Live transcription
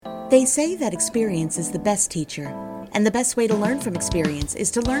They say that experience is the best teacher, and the best way to learn from experience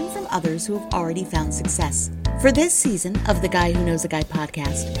is to learn from others who have already found success. For this season of the Guy Who Knows a Guy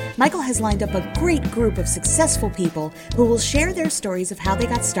podcast, Michael has lined up a great group of successful people who will share their stories of how they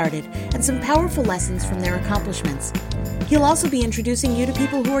got started and some powerful lessons from their accomplishments. He'll also be introducing you to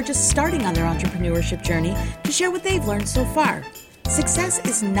people who are just starting on their entrepreneurship journey to share what they've learned so far. Success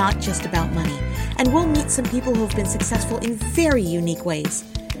is not just about money, and we'll meet some people who have been successful in very unique ways.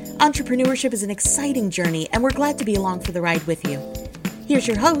 Entrepreneurship is an exciting journey, and we're glad to be along for the ride with you. Here's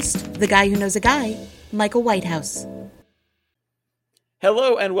your host, the Guy Who Knows a Guy, Michael Whitehouse.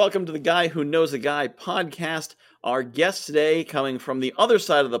 Hello, and welcome to the Guy Who Knows a Guy podcast. Our guest today, coming from the other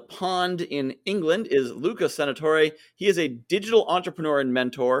side of the pond in England, is Luca Senatore. He is a digital entrepreneur and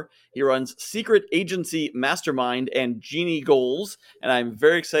mentor. He runs Secret Agency Mastermind and Genie Goals, and I'm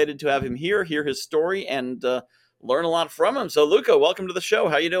very excited to have him here, hear his story, and learn a lot from him. So, Luca, welcome to the show.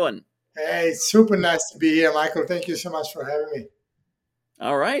 How you doing? Hey, it's super nice to be here, Michael. Thank you so much for having me.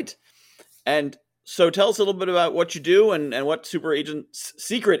 All right. And so tell us a little bit about what you do and what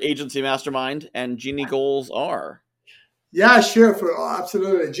Secret Agency Mastermind and Genie Goals are. Yeah, sure.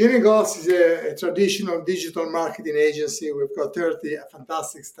 Absolutely. Genie Goals is a traditional digital marketing agency. We've got 30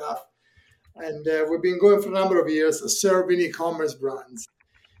 fantastic staff. And we've been going for a number of years serving e-commerce brands.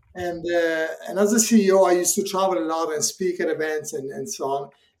 And as a CEO, I used to travel a lot and speak at events and so on.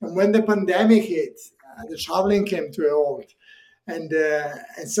 And when the pandemic hit, the traveling came to a halt.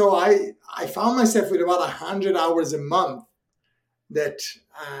 And so I found myself with about 100 hours a month that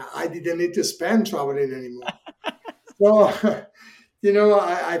I didn't need to spend traveling anymore. So,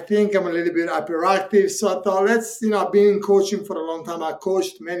 I think I'm a little bit hyperactive. So I thought, I've been in coaching for a long time. I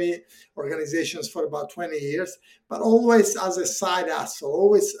coached many organizations for about 20 years, but always as a side hustle,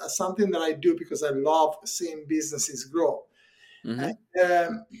 always something that I do because I love seeing businesses grow. Mm-hmm.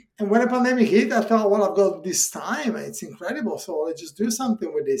 And when the pandemic hit, I thought, well, I've got this time. It's incredible. So I'll just do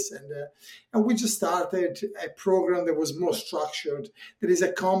something with this. And we just started a program that was more structured, that is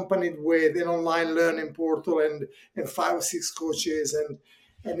accompanied with an online learning portal and 5 or 6 coaches.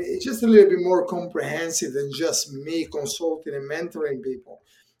 And it's just a little bit more comprehensive than just me consulting and mentoring people.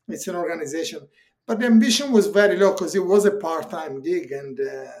 It's an organization. But the ambition was very low because it was a part-time gig. And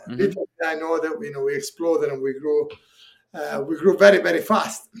little did I know that we exploded and we grew very, very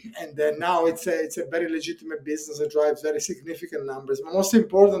fast. And then now it's a very legitimate business that drives very significant numbers. But most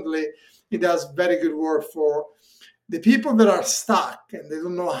importantly, it does very good work for the people that are stuck and they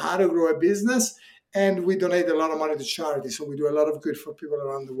don't know how to grow a business. And we donate a lot of money to charity. So we do a lot of good for people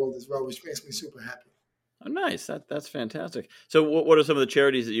around the world as well, which makes me super happy. Oh, nice. That's fantastic. So what are some of the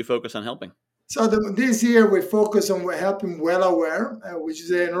charities that you focus on helping? So this year we focus on helping Well Aware, which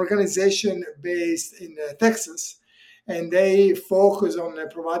is an organization based in Texas. And they focus on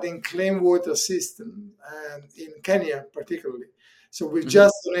providing clean water system in Kenya, particularly. So we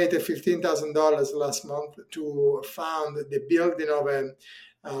just donated $15,000 last month to fund the building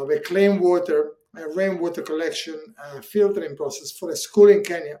of a clean water, rainwater collection filtering process for a school in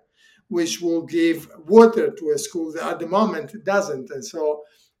Kenya, which will give water to a school that at the moment doesn't. And so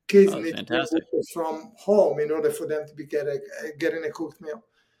kids need to get water from home in order for them to be getting a cooked meal.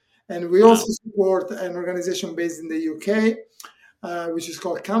 And we also support an organization based in the UK, which is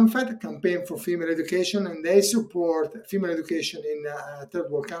called CAMFED, Campaign for Female Education, and they support female education in third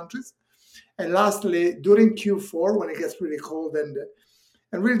world countries. And lastly, during Q4, when it gets really cold and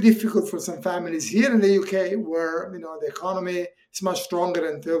really difficult for some families here in the UK, where the economy is much stronger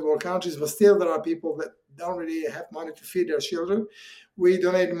in third world countries, but still there are people that don't really have money to feed their children, we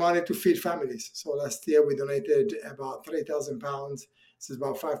donate money to feed families. So last year we donated about £3,000. This is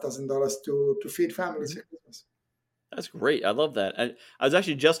about $5,000 to feed families at Christmas. That's great. I love that. I was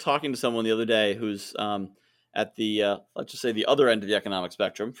actually just talking to someone the other day who's at the, let's just say, the other end of the economic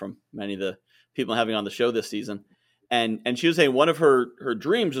spectrum from many of the people I'm having on the show this season. And she was saying one of her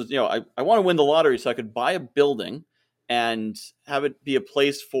dreams was, I want to win the lottery so I could buy a building and have it be a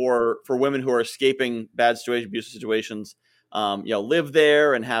place for women who are escaping bad situations, abusive situations, live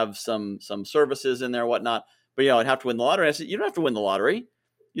there and have some services in there and whatnot. But, I'd have to win the lottery. And I said, you don't have to win the lottery.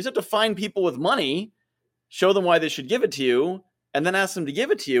 You just have to find people with money, show them why they should give it to you, and then ask them to give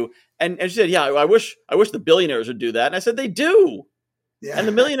it to you. And she said, yeah, I wish the billionaires would do that. And I said, they do. Yeah. And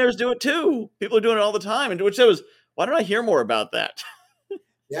the millionaires do it too. People are doing it all the time. And which shows, why don't I hear more about that?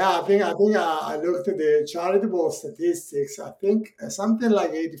 Yeah, I think I looked at the charitable statistics. I think something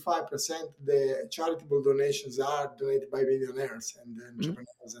like 85% of the charitable donations are donated by millionaires and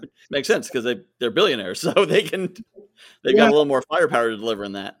entrepreneurs. Makes sense because they're billionaires, so they've got a little more firepower to deliver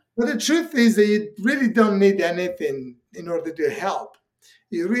in that. But the truth is that you really don't need anything in order to help.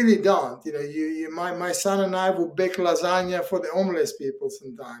 You really don't. My son and I would bake lasagna for the homeless people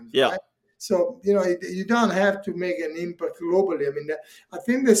sometimes, Yeah. right? So, you don't have to make an impact globally. I mean, I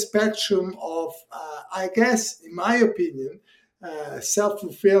think the spectrum of, I guess, in my opinion,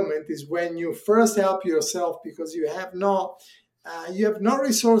 self-fulfillment is when you first help yourself because you have no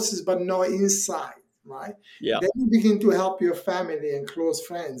resources but no insight, right? Yeah. Then you begin to help your family and close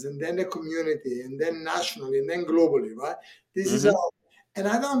friends, and then the community, and then nationally, and then globally, right? This is Mm-hmm. how. And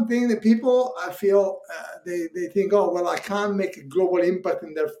I don't think that people, I feel, they think, oh, well, I can't make a global impact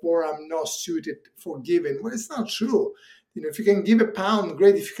and therefore I'm not suited for giving. Well, it's not true. If you can give a pound,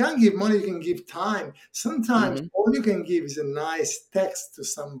 great. If you can't give money, you can give time. Sometimes Mm-hmm. all you can give is a nice text to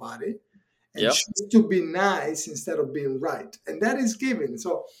somebody and Yep. choose to be nice instead of being right. And that is giving.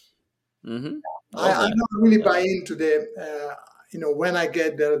 So Mm-hmm. I I love that. don't really Yeah. buy into the, when I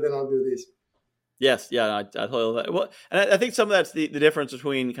get there, then I'll do this. Yes, yeah, I totally love that. Well, and I think some of that's the difference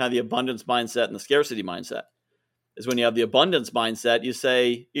between kind of the abundance mindset and the scarcity mindset. Is when you have the abundance mindset, you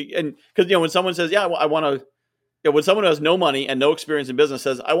say, and because when someone says, "Yeah, I want to," when someone who has no money and no experience in business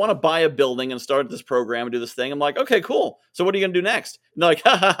says, "I want to buy a building and start this program and do this thing," I'm like, "Okay, cool. So what are you going to do next?" And they're like,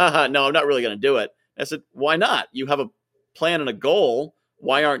 "Ha ha ha ha! No, I'm not really going to do it." I said, "Why not? You have a plan and a goal.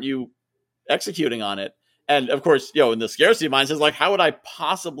 Why aren't you executing on it?" And of course, in the scarcity mindset, is like, how would I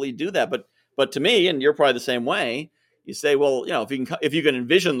possibly do that? But to me, and you're probably the same way, you say, well, if you can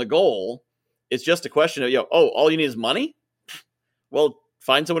envision the goal, it's just a question of, all you need is money. Well,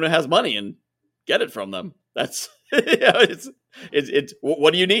 find someone who has money and get it from them. That's it's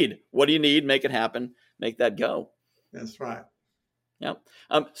what do you need? What do you need? Make it happen. Make that go. That's right. Yeah.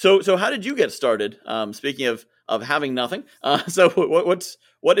 So how did you get started? Speaking of having nothing. So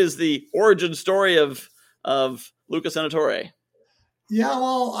what is the origin story of Luca Senatore? Yeah,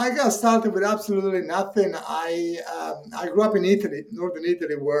 well, I got started with absolutely nothing. I grew up in Italy, northern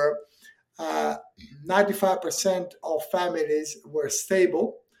Italy, where 95% of families were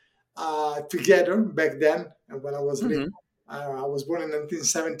stable together back then. And when I was little, Mm-hmm. I was born in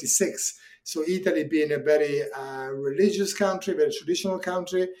 1976. So Italy being a very religious country, very traditional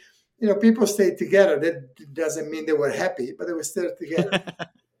country, people stayed together. That doesn't mean they were happy, but they were still together.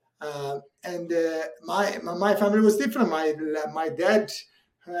 And my family was different. My dad,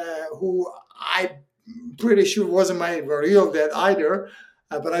 who I'm pretty sure wasn't my real dad either,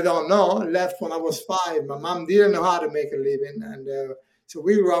 but I don't know, left when I was 5. My mom didn't know how to make a living, and so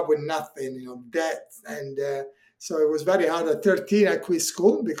we grew up with nothing, debt, and so it was very hard. At 13, I quit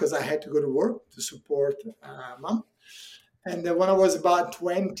school because I had to go to work to support mom. And when I was about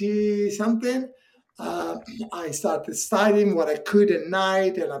 20 something, uh, I started studying what I could at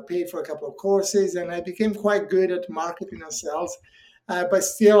night, and I paid for a couple of courses, and I became quite good at marketing and sales. But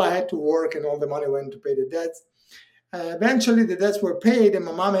still, I had to work, and all the money went to pay the debts. Eventually, the debts were paid, and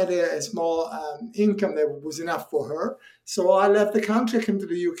my mom had a small income that was enough for her. So I left the country, I came to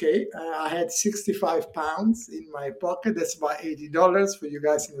the UK. I had 65 pounds in my pocket. That's about $80 for you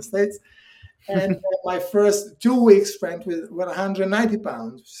guys in the States. And my first 2 weeks spent with 190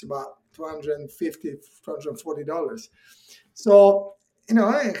 pounds, which is about $250, $240. So,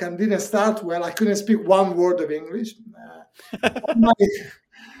 I didn't start well. I couldn't speak one word of English. Somebody,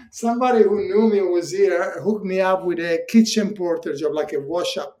 somebody who knew me was here, hooked me up with a kitchen porter job, like a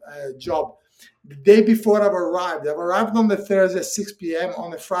wash-up job. The day before I've arrived on the Thursday at 6 p.m.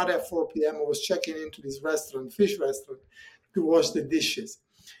 On a Friday at 4 p.m. I was checking into this restaurant, fish restaurant, to wash the dishes.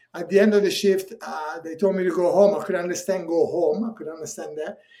 At the end of the shift, they told me to go home. I could understand go home. I could understand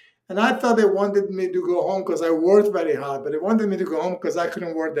that. And I thought they wanted me to go home because I worked very hard, but they wanted me to go home because I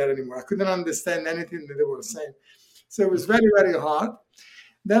couldn't work there anymore. I couldn't understand anything that they were saying. So it was very, very hard.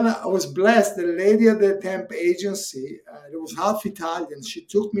 Then I was blessed. The lady at the temp agency, that was half Italian, she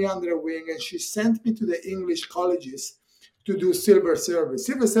took me under her wing and she sent me to the English colleges to do silver service.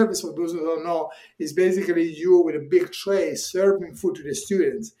 Silver service, for those who don't know, is basically you with a big tray serving food to the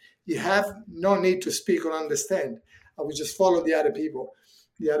students. You have no need to speak or understand. I would just follow the other people,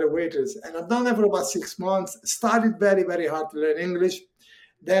 the other waiters. And I've done that for about 6 months. Started very, very hard to learn English.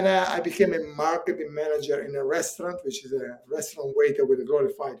 Then I became a marketing manager in a restaurant, which is a restaurant waiter with a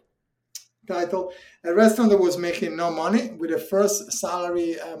glorified title. A restaurant that was making no money. With the first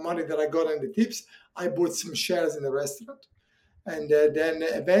salary money that I got in the tips, I bought some shares in the restaurant. And then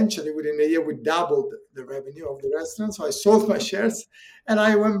eventually, within a year, we doubled the revenue of the restaurant. So I sold my shares and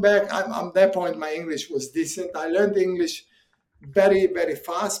I went back. At that point, my English was decent. I learned English very, very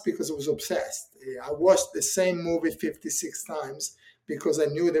fast because I was obsessed. I watched the same movie 56 times because I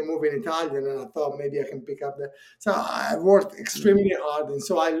knew the movie in Italian and I thought maybe I can pick up the. So I worked extremely hard. And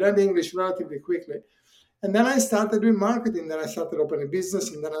so I learned English relatively quickly. And then I started doing marketing. Then I started opening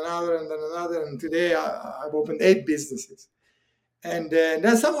business, and then another, and then another. And today I've opened 8 businesses. And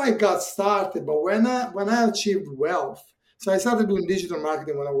that's how I got started. But when I achieved wealth, so I started doing digital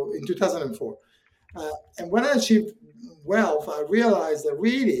marketing when I was in 2004. And when I achieved wealth, I realized that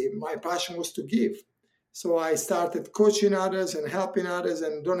really my passion was to give. So I started coaching others and helping others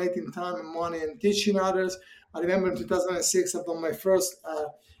and donating time and money and teaching others. I remember in 2006, I've done my first uh,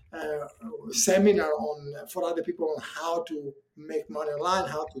 seminar on for other people on how to make money online,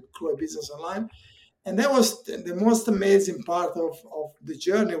 how to grow a business online. And that was the most amazing part of the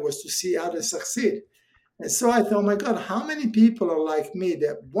journey, was to see others succeed. And so I thought, oh my God, how many people are like me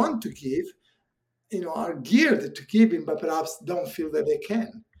that want to give, are geared to giving, but perhaps don't feel that they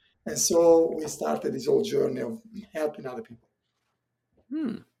can. And so we started this whole journey of helping other people.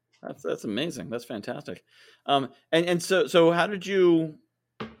 Hmm. That's amazing. That's fantastic. And so how did you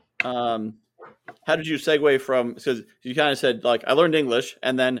segue from, because you kind of said like I learned English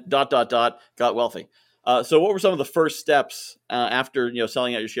and then ... got wealthy. So what were some of the first steps after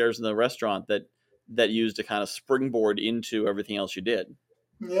selling out your shares in the restaurant that you used to kind of springboard into everything else you did?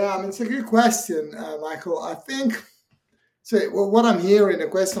 Yeah, I mean, it's a good question, Michael. I think so. Well, what I'm hearing, the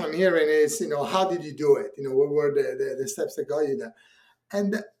question I'm hearing is, how did you do it? What were the steps that got you there?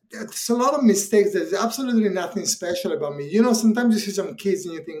 And there's a lot of mistakes. There's absolutely nothing special about me. Sometimes you see some kids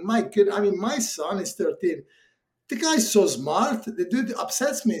and you think, my kid, I mean, my son is 13. The guy's so smart. The dude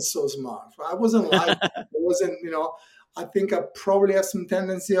upsets me. He's so smart. I wasn't like, I wasn't, I think I probably have some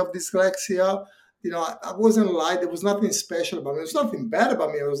tendency of dyslexia. I wasn't like, there was nothing special about me. There was nothing bad about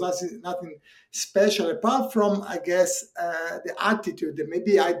me. There was nothing special apart from, I guess, the attitude that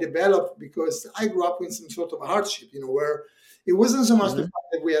maybe I developed because I grew up in some sort of hardship, where it wasn't so much the fact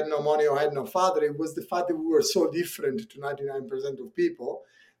that we had no money or had no father. It was the fact that we were so different to 99% of people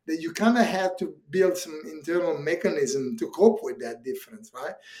that you kind of had to build some internal mechanism to cope with that difference,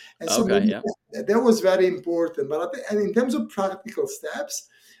 right? And so that was very important. But and in terms of practical steps,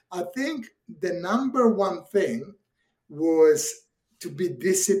 I think the number one thing was to be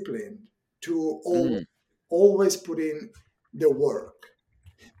disciplined, to always put in the work.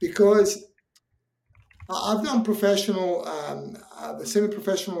 Because I've done professional,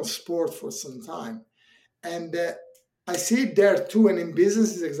 semi-professional sport for some time. And I see it there too, and in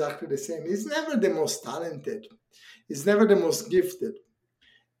business is exactly the same. He's never the most talented. He's never the most gifted.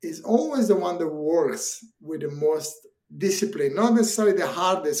 He's always the one that works with the most discipline, not necessarily the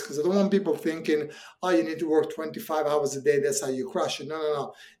hardest, because I don't want people thinking, oh, you need to work 25 hours a day. That's how you crush it.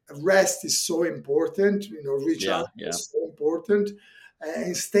 No. Rest is so important. Recharge is so important.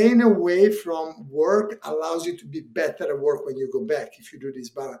 And staying away from work allows you to be better at work when you go back if you do this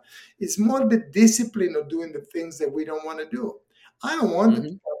balance. It's more the discipline of doing the things that we don't want to do. I don't want to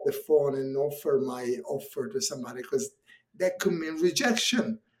pick up the phone and offer my offer to somebody because that could mean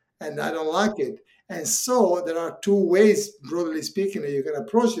rejection, and I don't like it. And so there are 2 ways, broadly speaking, that you can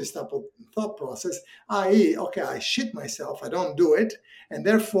approach this type of thought process, i.e., okay, I shit myself, I don't do it, and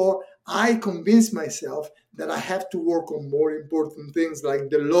therefore I convince myself that I have to work on more important things like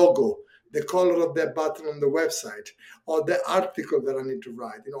the logo, the color of that button on the website, or the article that I need to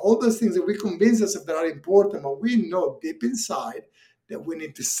write. All those things that we convince ourselves that are important, but we know deep inside that we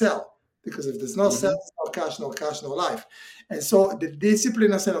need to sell. Because if there's no sales, no cash, no life. And so the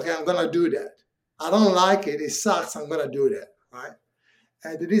discipline of saying, okay, I'm going to do that. I don't like it. It sucks. I'm going to do that, right?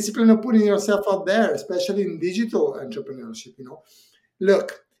 And the discipline of putting yourself out there, especially in digital entrepreneurship,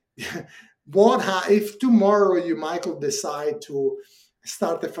 Look, if tomorrow you, Michael, decide to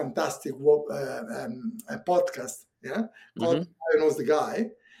start a fantastic a podcast, called "Who Knows the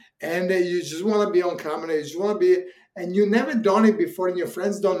Guy," and you just want to be on camera, you just want to be, and you never done it before, and your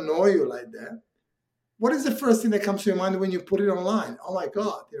friends don't know you like that. What is the first thing that comes to your mind when you put it online? Oh my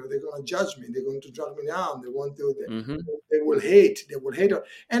God, they're going to judge me. They're going to drag me down. They want to. They will hate. They will hate,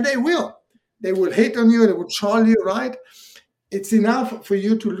 and they will. They will hate on you. They will troll you, right? It's enough for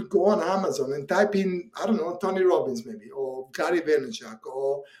you to go on Amazon and type in, I don't know, Tony Robbins maybe, or Gary Vaynerchuk,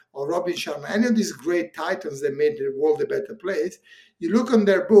 or Robin Sharma, any of these great titans that made the world a better place. You look on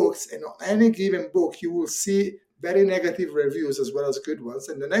their books, and on any given book, you will see very negative reviews as well as good ones,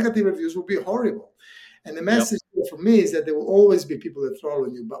 and the negative reviews will be horrible. And the message for me is that there will always be people that troll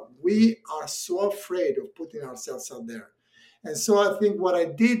on you, but we are so afraid of putting ourselves out there. And so I think what I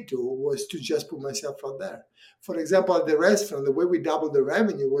did do was to just put myself out there. For example, at the restaurant, the way we doubled the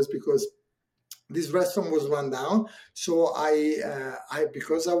revenue was because this restaurant was run down. So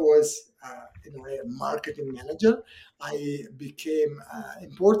because I was a marketing manager, I became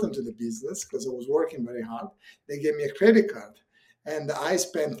important to the business because I was working very hard. They gave me a credit card. And I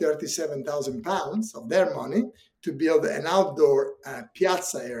spent £37,000 of their money to build an outdoor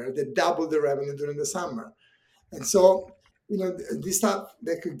piazza area that doubled the revenue during the summer. And so, this stuff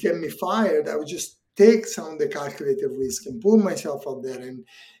that could get me fired, I would just take some of the calculated risk and put myself out there. And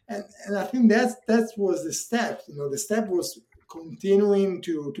I think that was the step. The step was continuing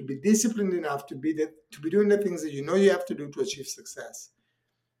to be disciplined enough to be doing the things that you have to do to achieve success.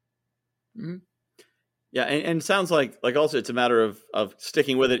 Mm-hmm. Yeah, and it sounds like also it's a matter of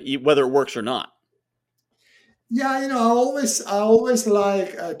sticking with it, whether it works or not. Yeah, I always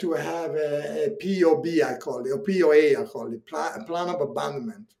like to have a POB, I call it, or POA, I call it, plan of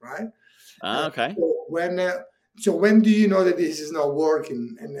abandonment, right? Okay. So when do you know that this is not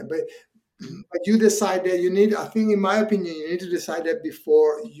working? But you decide that I think, in my opinion, you need to decide that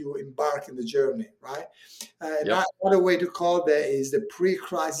before you embark in the journey, right? Another way to call that is the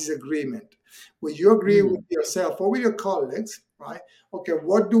pre-crisis agreement, where you agree with yourself or with your colleagues, right? Okay,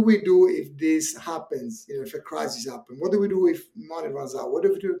 what do we do if this happens? If a crisis happens, what do we do if money runs out? What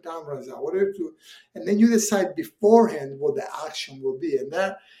do we do if time runs out? What do we do? And then you decide beforehand what the action will be, and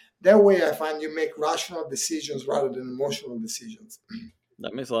that way I find you make rational decisions rather than emotional decisions.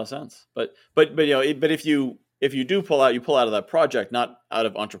 That makes a lot of sense. But if you do pull out, you pull out of that project, not out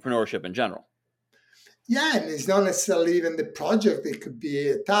of entrepreneurship in general. Yeah, and it's not necessarily even the project. It could be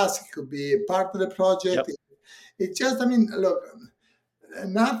a task. It could be a part of the project. Yep. It just, look,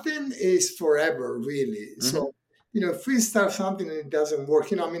 nothing is forever, really. Mm-hmm. So, if we start something and it doesn't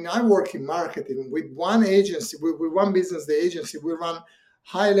work, I work in marketing with one agency, with one business, the agency, we run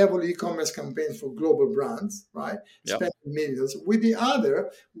high-level e-commerce campaigns for global brands, right? Yep. Spending millions. With the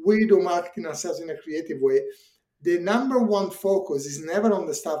other, we do marketing ourselves in a creative way. The number one focus is never on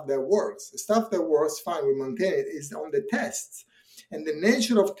the stuff that works. The stuff that works, fine, we maintain it, is on the tests. And the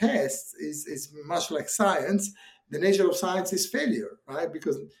nature of tests is much like science. The nature of science is failure, right?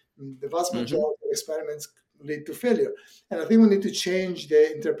 Because the vast majority of experiments lead to failure. And I think we need to change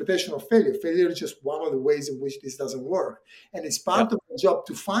the interpretation of failure. Failure is just one of the ways in which this doesn't work. And it's part of the job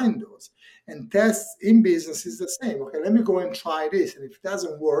to find those. And tests in business is the same. Okay, let me go and try this. And if it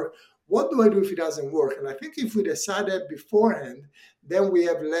doesn't work, what do I do if it doesn't work? And I think if we decide that beforehand, then we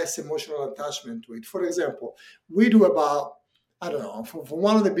have less emotional attachment to it. For example, we do about, I don't know, for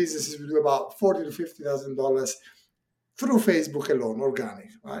one of the businesses, we do about $40,000 to $50,000 through Facebook alone,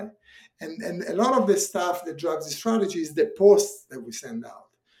 organic, right? And a lot of the stuff that drives the strategy is the posts that we send out.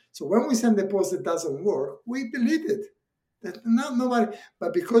 So when we send the post that doesn't work, we delete it. Nobody,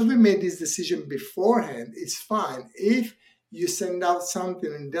 but because we made this decision beforehand, it's fine. If you send out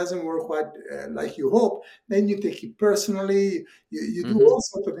something and it doesn't work quite like you hope, then you take it personally. You do all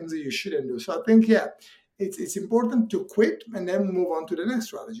sorts of things that you shouldn't do. So I think, it's important to quit and then move on to the next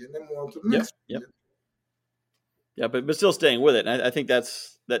strategy and then move on to the next strategy. Yeah, but still staying with it. And I think that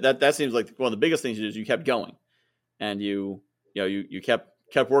seems like one of the biggest things you do is you kept going, and you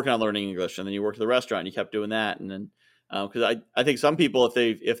kept working on learning English, and then you worked at the restaurant and you kept doing that. And then because I think some people,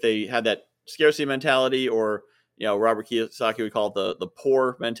 if they had that scarcity mentality, or Robert Kiyosaki would call it the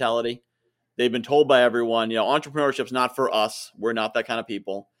poor mentality, they've been told by everyone, entrepreneurship's not for us. We're not that kind of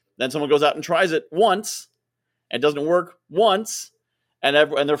people. Then someone goes out and tries it once, and it doesn't work once, and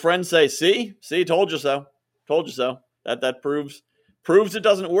their friends say, "See, told you so. Told you so." That proves it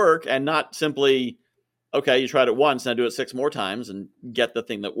doesn't work, and not simply, okay, you tried it once, now do it 6 more times and get the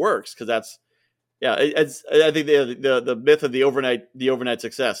thing that works. Because that's, I think the myth of the overnight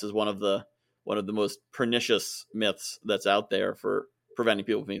success is one of the most pernicious myths that's out there for preventing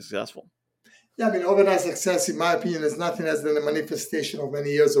people from being successful. Yeah, overnight success, in my opinion, is nothing else than a manifestation of many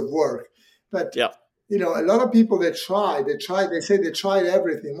years of work. But a lot of people they say they tried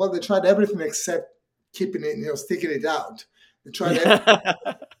everything. Well, they tried everything except keeping it, sticking it out. They tried everything.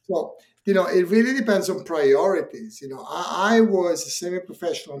 So, it really depends on priorities. I was a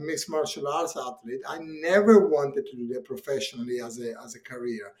semi-professional mixed martial arts athlete. I never wanted to do that professionally as a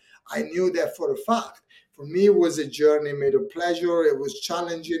career. I knew that for a fact. For me, it was a journey made of pleasure. It was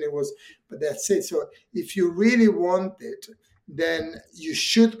challenging. But that's it. So if you really want it, then you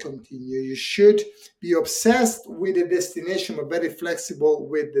should continue. You should be obsessed with the destination, but very flexible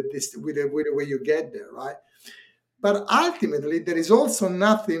with the way you get there, right? But ultimately, there is also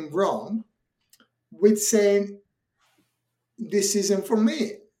nothing wrong with saying, this isn't for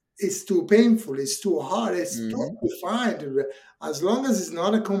me. It's too painful. It's too hard. It's totally fine. As long as it's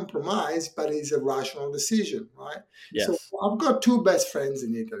not a compromise, but it's a rational decision, right? Yes. So I've got 2 best friends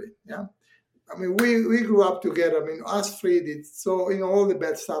in Italy, yeah? We grew up together. Us 3 did. So, all the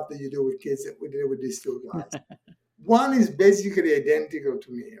bad stuff that you do with kids, we did with these 2 guys. One is basically identical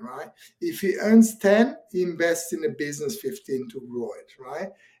to me, right? If he earns 10, he invests in a business 15 to grow it, right?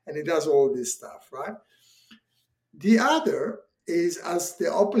 And he does all this stuff, right? The other is as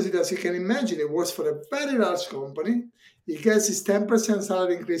the opposite as you can imagine. He works for a very large company. He gets his 10%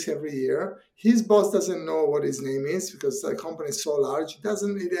 salary increase every year. His boss doesn't know what his name is because the company is so large. He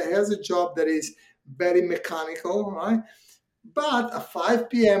has a job that is very mechanical, right? But at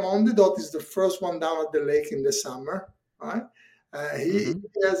 5 p.m. on the dot is the first one down at the lake in the summer, right? He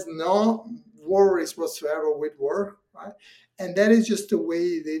has no worries whatsoever with work, right? And that is just the way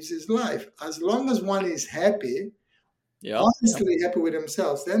he lives his life. As long as one is happy, honestly happy with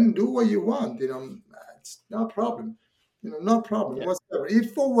themselves, then do what you want. It's no problem. No problem whatsoever.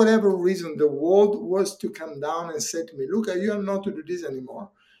 If for whatever reason the world was to come down and say to me, Luca, you are not to do this anymore.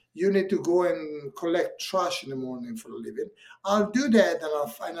 You need to go and collect trash in the morning for a living. I'll do that,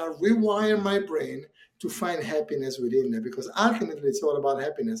 and I'll rewire my brain to find happiness within that, because ultimately it's all about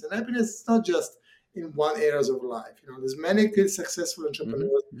happiness. And happiness is not just in one areas of life. There's many good, successful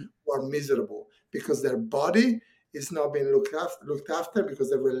entrepreneurs who are miserable because their body is not being looked after, because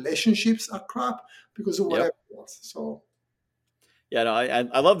their relationships are crap, because of whatever else. So, yeah, no,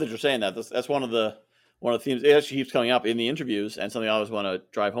 I love that you're saying that. That's one of the themes. It actually keeps coming up in the interviews, and something I always want to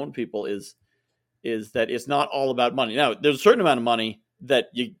drive home to people is that it's not all about money. Now, there's a certain amount of money that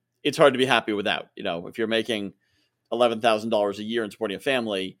it's hard to be happy without. If you're making $11,000 a year and supporting a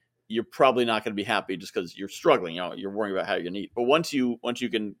family, you're probably not going to be happy just because you're struggling. You're worrying about how you're going to eat. But once you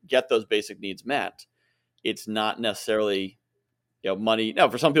can get those basic needs met, it's not necessarily money.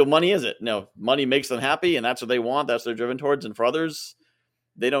 No, for some people, money is it. No, money makes them happy, and that's what they want. That's what they're driven towards. And for others,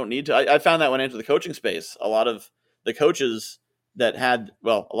 they don't need to. I found that when I entered the coaching space, a lot of the coaches that had, a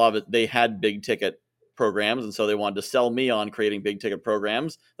lot of it, they had big ticket programs. And so they wanted to sell me on creating big ticket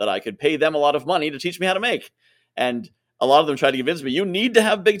programs that I could pay them a lot of money to teach me how to make. And a lot of them tried to convince me, you need to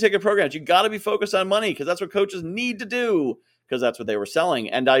have big ticket programs. You got to be focused on money because that's what coaches need to do, because that's what they were selling.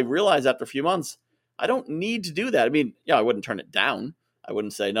 And I realized after a few months, I don't need to do that. I mean, I wouldn't turn it down. I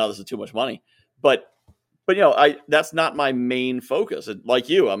wouldn't say, no, this is too much money. But that's not my main focus. Like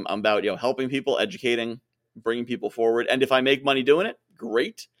you, I'm about, helping people, educating, bringing people forward. And if I make money doing it,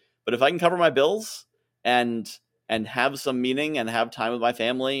 great. But if I can cover my bills and have some meaning and have time with my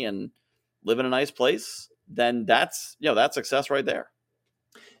family and live in a nice place, then that's success right there.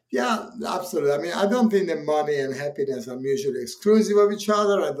 Yeah, absolutely. I mean, I don't think that money and happiness are mutually exclusive of each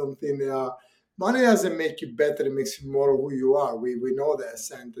other. I don't think they are. Money doesn't make you better; it makes you more who you are. We know that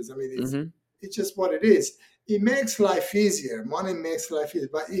sentence. I mean, it's just what it is. It makes life easier. Money makes life easier.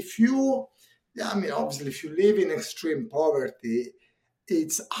 But obviously, if you live in extreme poverty,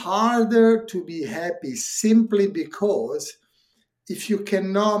 it's harder to be happy simply because if you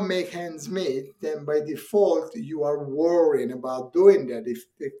cannot make ends meet, then by default you are worrying about doing that.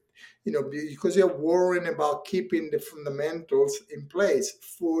 Because you're worrying about keeping the fundamentals in place,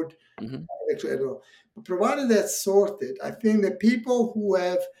 food, but provided that's sorted, I think that people who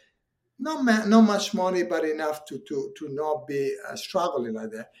have not much money but enough to not be struggling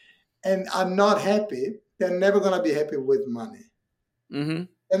like that, and are not happy, they're never going to be happy with money. They're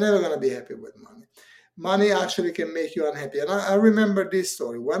never going to be happy with money. Money actually can make you unhappy. And I remember this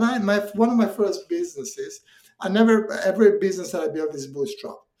story. When one of my first businesses, every business that I built is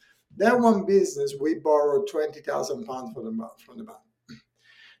bootstrap. That one business, we borrowed £20,000 from the bank.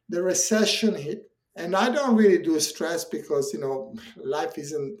 The recession hit, and I don't really do stress because, life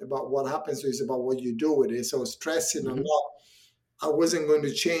isn't about what happens to you, it's about what you do with it. So stressing or not, I wasn't going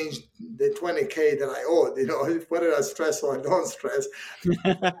to change the $20K that I owed, whether I stress or I don't stress.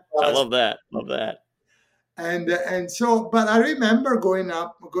 I love that. And so, but I remember going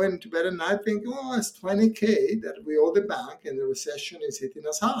to bed at night thinking, it's $20K that we owe the bank and the recession is hitting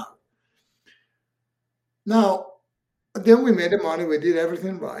us hard. Now, then we made the money, we did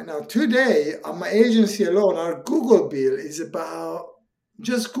everything right. Now, today, on my agency alone, our Google bill is about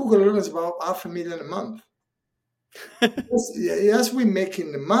 $500,000 a month. Yes, we're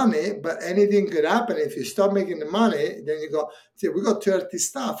making the money, but anything could happen. If you stop making the money, then you go, we got 30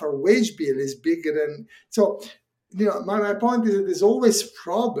 staff. Our wage bill is bigger than... So, my point is that there's always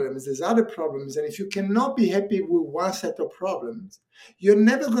problems. There's other problems. And if you cannot be happy with one set of problems, you're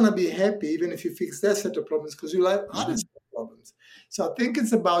never going to be happy even if you fix that set of problems because you like other set of problems. So I think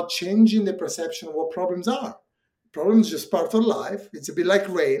it's about changing the perception of what problems are. Problems are just part of life. It's a bit like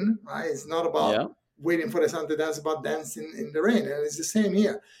rain, right? It's not about waiting for the sun to dance, about dancing in the rain. And it's the same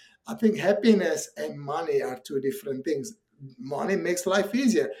here. I think happiness and money are two different things. Money makes life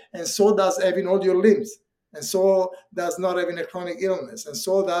easier, and so does having all your limbs. And so does not having a chronic illness, and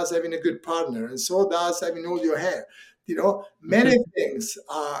so does having a good partner, and so does having all your hair. Many things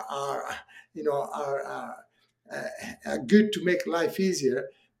are good to make life easier,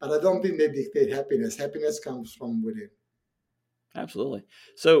 but I don't think they dictate happiness. Happiness comes from within. Absolutely.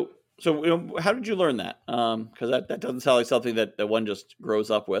 So how did you learn that? Because that doesn't sound like something that one just grows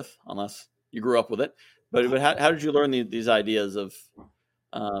up with, unless you grew up with it. But how did you learn these ideas of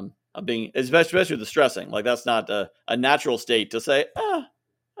being, especially the stressing? Like, that's not a natural state to say, I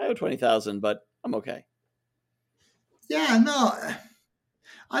owe 20,000, but I'm okay. Yeah, no,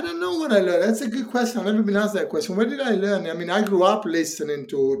 I don't know what I learned. That's a good question. I've never been asked that question. Where did I learn? I mean, I grew up listening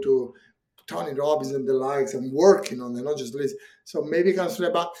to Tony Robbins and the likes. I'm working on it, not just listen. So maybe it comes from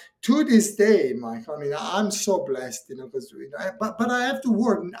that. But to this day, Mike, I mean, I'm so blessed, because but I have to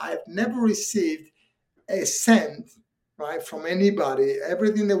work. I've never received a cent, right, from anybody.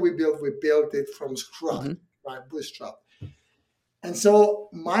 Everything that we built it from scratch, right, bootstrap. And so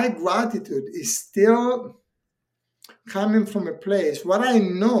my gratitude is still coming from a place where I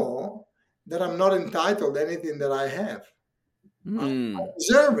know that I'm not entitled to anything that I have. I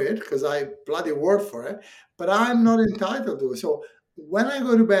deserve it because I bloody work for it, but I'm not entitled to it. So when I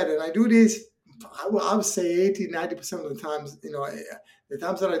go to bed and I do this, I would say 80-90% of the times, the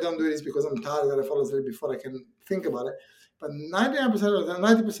times that I don't do it is because I'm tired and I fall asleep before I can think about it. But 99% of the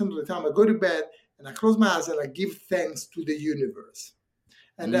 90% of the time, I go to bed and I close my eyes and I give thanks to the universe.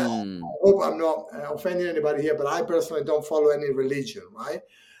 And I hope I'm not offending anybody here, but I personally don't follow any religion, right?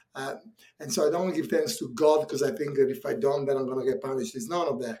 And so I don't give thanks to God because I think that if I don't, then I'm going to get punished. It's none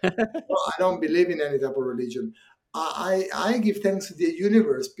of that. I don't believe in any type of religion. I give thanks to the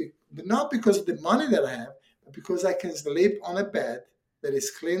universe, but not because of the money that I have, but because I can sleep on a bed that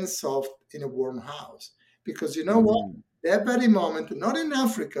is clean, soft, in a warm house. Because you know what? That very moment, not in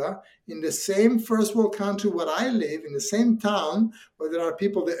Africa, in the same first world country where I live, in the same town where there are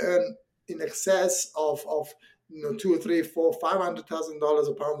people that earn in excess of $2, $3, $4, $500,000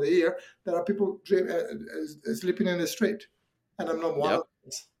 a pound a year, there are people sleeping in the street, and I'm not one of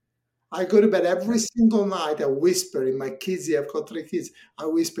them. I go to bed every single night. I whisper in my kids. I've got 3 kids. I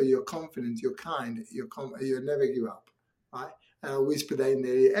whisper, "You're confident. You're kind. You never give up." Right? And I whisper that in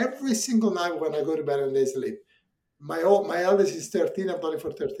their ear every single night when I go to bed and they sleep. My eldest is 13. I've done it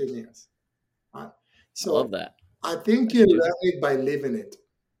for 13 years. Right? So I love that. I think you learn it by living it.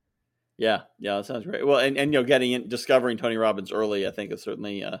 Yeah, that sounds great. Well, and discovering Tony Robbins early, I think is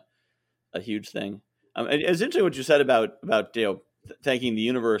certainly a huge thing. And it's interesting what you said about thanking the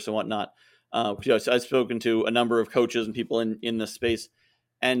universe and whatnot. I've spoken to a number of coaches and people in this space,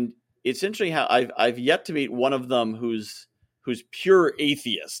 and it's interesting how I've yet to meet one of them who's pure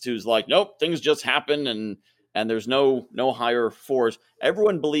atheist, who's like, nope, things just happen and there's no higher force.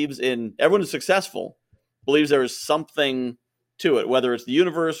 Everyone is successful, believes there is something to it, whether it's the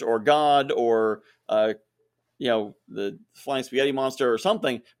universe or God or the flying spaghetti monster or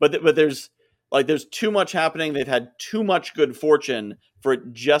something. But there's too much happening. They've had too much good fortune for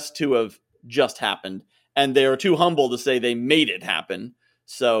it just to have just happened, and they are too humble to say they made it happen.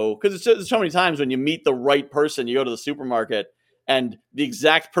 So, because there's so many times when you meet the right person, you go to the supermarket and the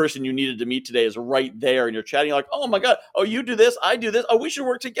exact person you needed to meet today is right there, and you're chatting, you're like, oh my God, oh, you do this, I do this, oh, we should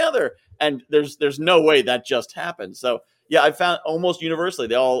work together. And there's no way that just happened. So yeah, I found almost universally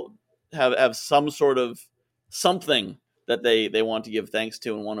they all have some sort of something that they want to give thanks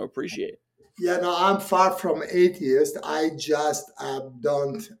to and want to appreciate. Yeah, no, I'm far from atheist. I just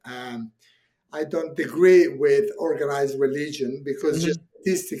don't agree with organized religion because just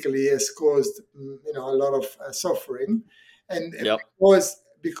statistically it's caused a lot of suffering, and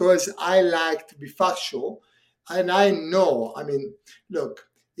because I like to be factual, and I know. I mean, look,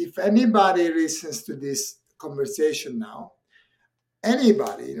 if anybody listens to this conversation now,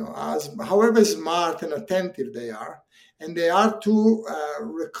 anybody, however smart and attentive they are, and they are to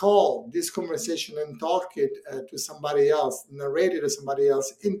recall this conversation and talk it to somebody else, narrate it to somebody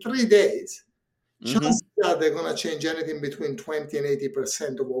else in 3 days, chances are they're going to change anything between 20 and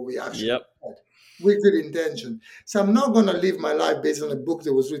 80% of what we actually said with good intention. So I'm not going to live my life based on a book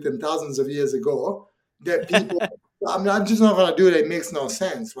that was written thousands of years ago that people, I'm just not going to do it. It makes no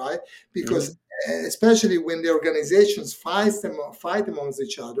sense, right? Because especially when the organizations fight amongst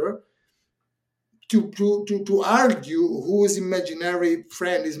each other, to argue whose imaginary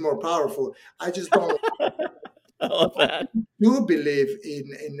friend is more powerful. I just don't. I love that. I do believe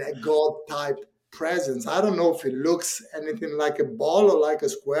in a God type presence. I don't know if it looks anything like a ball or like a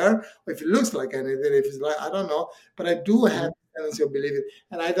square, or if it looks like anything. If it's like, I don't know, but I do have a tendency of believing,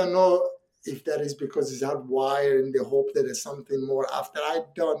 and I don't know if that is because it's hardwired in the hope that there's something more after. I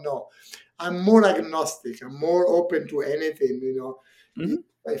don't know. I'm more agnostic. I'm more open to anything, Mm-hmm.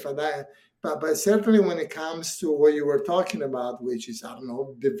 If I die. But certainly when it comes to what you were talking about, which is, I don't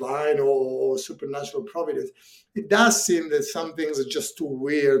know, divine or supernatural providence, it does seem that some things are just too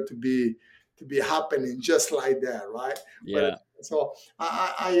weird to be happening just like that, right? Yeah. So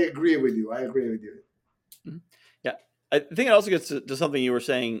I agree with you. I agree with you. Mm-hmm. Yeah. I think it also gets to something you were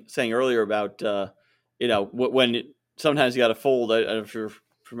saying earlier about, when sometimes you got to fold. I don't know if you're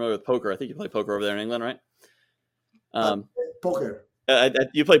familiar with poker. I think you play poker over there in England, right? Poker.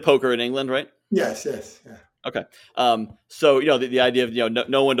 You play poker in England, right? Yes. Yeah. Okay. So, the idea of,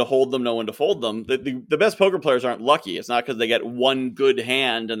 no one to hold them, no one to fold them. The best poker players aren't lucky. It's not because they get one good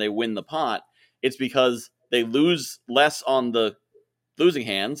hand and they win the pot. It's because they lose less on the losing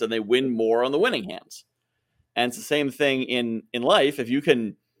hands and they win more on the winning hands. And it's the same thing in life. If you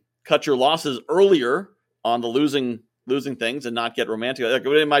can cut your losses earlier on the losing things and not get romantic. Like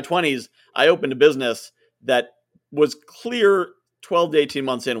in my 20s, I opened a business that was clear 12 to 18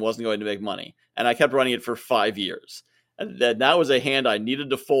 months in wasn't going to make money. And I kept running it for 5 years. And that was a hand I needed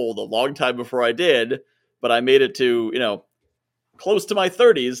to fold a long time before I did. But I made it to, close to my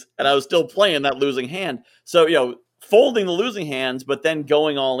 30s and I was still playing that losing hand. So, folding the losing hands, but then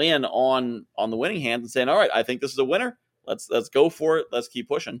going all in on the winning hands and saying, all right, I think this is a winner. Let's go for it. Let's keep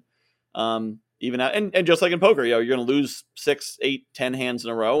pushing. Even out, and just like in poker, you're going to lose 6, 8, 10 hands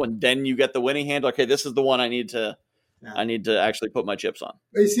in a row, and then you get the winning hand. Okay, this is the one I need to actually put my chips on.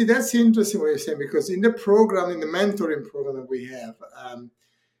 But you see, that's interesting what you're saying, because in the mentoring program that we have,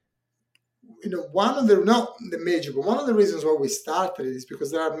 one of the reasons why we started is because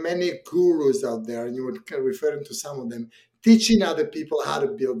there are many gurus out there, and you were kind of referring to some of them, teaching other people how to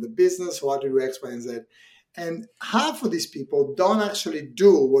build the business or how to do X, Y, and Z. And half of these people don't actually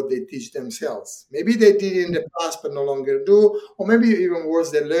do what they teach themselves. Maybe they did it in the past, but no longer do. Or maybe even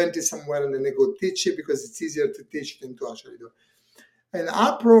worse, they learned it somewhere and then they go teach it because it's easier to teach than to actually do. In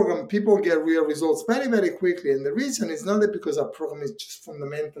our program, people get real results very, very quickly. And the reason is not that because our program is just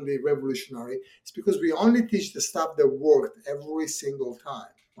fundamentally revolutionary. It's because we only teach the stuff that worked every single time.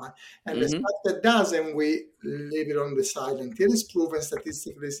 Right? And the stuff that doesn't, we leave it on the side until it's proven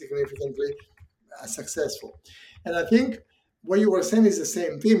statistically significantly successful. And I think what you were saying is the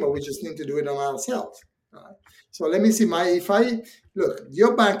same thing, but we just need to do it on ourselves. Right? So let me see look,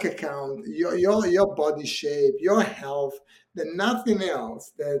 your bank account, your body shape, your health, then nothing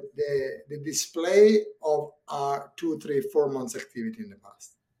else that the display of our 2, 3, 4 months activity in the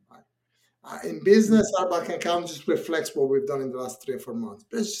past. Right? In business, our bank account just reflects what we've done in the last 3 or 4 months.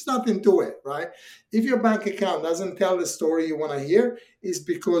 There's just nothing to it, right? If your bank account doesn't tell the story you want to hear, it's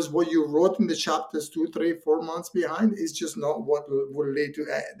because what you wrote in the chapters 2, 3, 4 months behind is just not what will lead to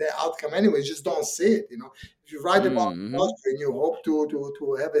the outcome anyway. Just don't see it. If you write about and you hope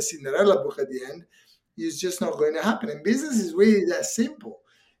to have a Cinderella book at the end, it's just not going to happen. And business is really that simple.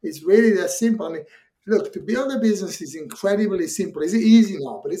 It's really that simple. I mean, look, to build a business is incredibly simple. It's easy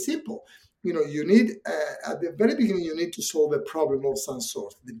now, but it's simple. You need, at the very beginning, you need to solve a problem of some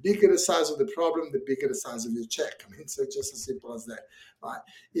sort. The bigger the size of the problem, the bigger the size of your check. I mean, it's just as simple as that, right?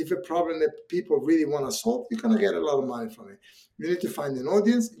 If a problem that people really want to solve, you're going to get a lot of money from it. You need to find an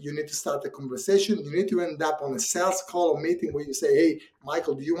audience. You need to start a conversation. You need to end up on a sales call or meeting where you say, hey,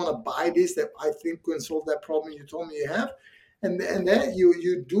 Michael, do you want to buy this that I think can solve that problem you told me you have? And then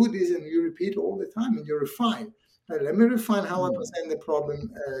you do this and you repeat all the time and you refine. Let me refine how I present the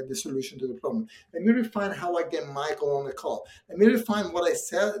problem, the solution to the problem. Let me refine how I get Michael on the call. Let me refine what I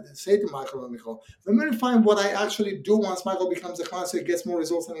say to Michael on the call. Let me refine what I actually do once Michael becomes a client so he gets more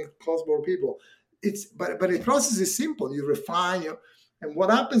results and he calls more people. But the process is simple. You refine, and what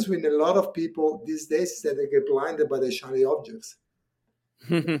happens with a lot of people these days is that they get blinded by the shiny objects.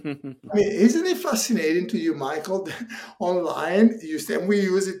 I mean, isn't it fascinating to you, Michael? Online, and we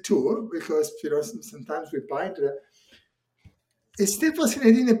use it too because sometimes we buy into that. It's still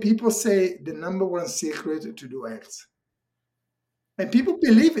fascinating that people say the number one secret to do X, and people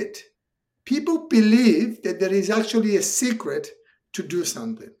believe it. People believe that there is actually a secret to do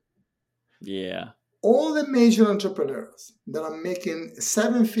something. Yeah. All the major entrepreneurs that are making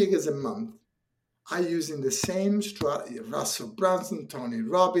 7 figures a month are using the same strategy. Russell Brunson, Tony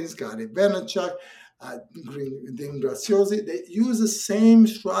Robbins, Gary Vaynerchuk, Dean Graziosi, they use the same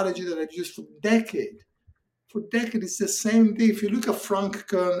strategy that I've used for decades. For decades, it's the same thing. If you look at Frank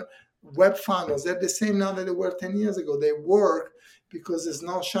Kern web funnels, they're the same now that they were 10 years ago. They work because there's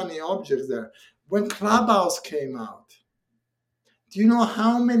no shiny objects there. When Clubhouse came out, do you know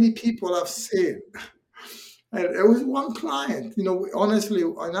how many people I've seen And it was one client. Honestly,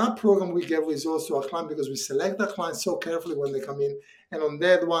 in our program, we give results to our client because we select our clients so carefully when they come in. And on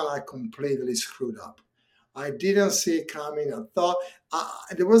that one, I completely screwed up. I didn't see it coming. I thought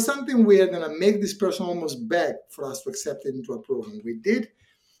there was something weird, and I make this person almost beg for us to accept it into our program. We did.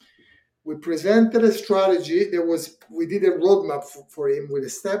 We presented a strategy. We did a roadmap for him with a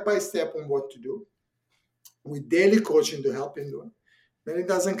step-by-step on what to do, with daily coaching to help him do it. Then he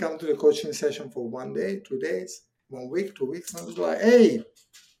doesn't come to the coaching session for 1 day, 2 days, 1 week, 2 weeks. And I was like, hey,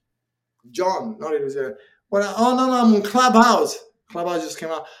 John, not even there. Oh, no, I'm on Clubhouse. Clubhouse just came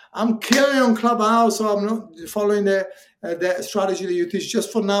out. I'm killing on Clubhouse, so I'm not following the strategy that you teach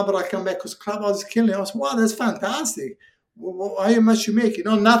just for now, but I come back because Clubhouse is killing. I was, wow, that's fantastic. How much you make?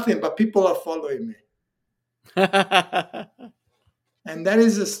 Nothing, but people are following me. And that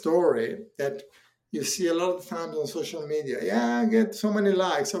is a story that you see a lot of times on social media. Yeah, I get so many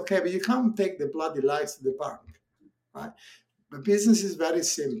likes. Okay, but you can't take the bloody likes to the bank, right? The business is very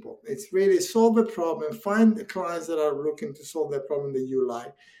simple. It's really solve a problem, find the clients that are looking to solve that problem that you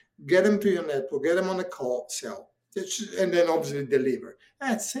like, get them to your network, get them on a call, sell, and then obviously deliver.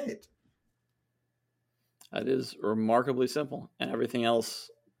 That's it. That is remarkably simple. And everything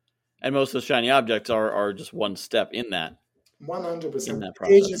else, and most of the shiny objects are just one step in that. 100%. In that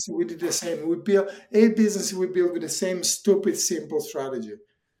process. Agency, we did the same. We built a business. We built with the same stupid, simple strategy.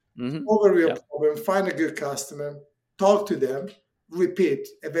 Over real problem. Find a good customer. Talk to them. Repeat.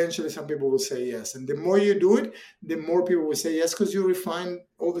 Eventually, some people will say yes. And the more you do it, the more people will say yes because you refine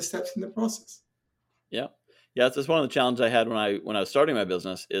all the steps in the process. Yeah, that's one of the challenges I had when I was starting my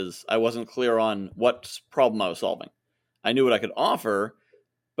business. Is I wasn't clear on what problem I was solving. I knew what I could offer,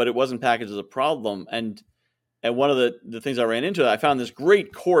 but it wasn't packaged as a problem. And one of the things I ran into, I found this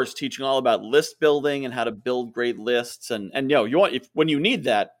great course teaching all about list building and how to build great lists. And when you need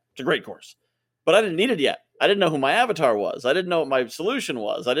that, it's a great course. But I didn't need it yet. I didn't know who my avatar was. I didn't know what my solution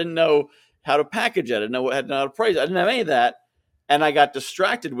was. I didn't know how to package it. I didn't know how to price it. I didn't have any of that. And I got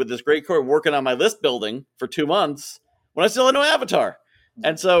distracted with this great course working on my list building for 2 months when I still had no avatar.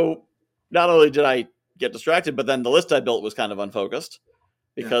 And so not only did I get distracted, but then the list I built was kind of unfocused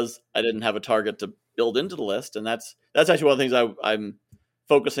because I didn't have a target to build into the list. And that's actually one of the things I'm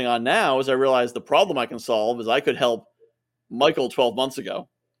focusing on now is I realize the problem I can solve is I could help Michael 12 months ago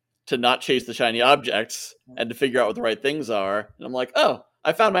to not chase the shiny objects and to figure out what the right things are. And I'm like, oh,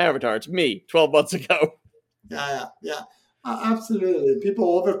 I found my avatar. It's me 12 months ago. Yeah. Absolutely.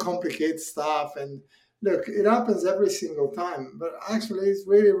 People overcomplicate stuff. And look, it happens every single time. But actually, it's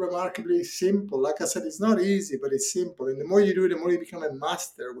really remarkably simple. Like I said, it's not easy, but it's simple. And the more you do it, the more you become a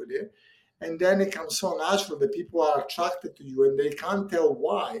master with it. And then it comes so natural that people are attracted to you and they can't tell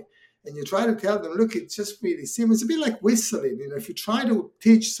why. And you try to tell them, look, it's just really simple. It's a bit like whistling. If you try to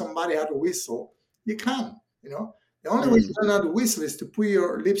teach somebody how to whistle, you can't. The only way to learn how to whistle is to put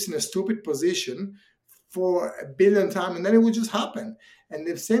your lips in a stupid position for 1 billion times, and then it will just happen. And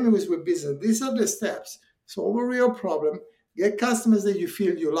the same is with business. These are the steps. Solve a real problem. Get customers that you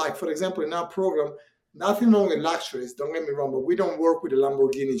feel you like. For example, in our program, nothing wrong with luxuries, don't get me wrong, but we don't work with the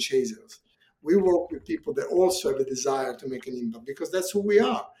Lamborghini chasers. We work with people that also have a desire to make an impact because that's who we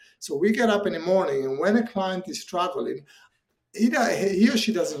are. So we get up in the morning, and when a client is struggling, he or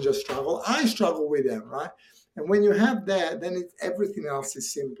she doesn't just struggle. I struggle with them, right? And when you have that, then everything else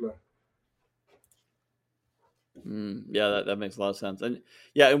is simpler. That makes a lot of sense. And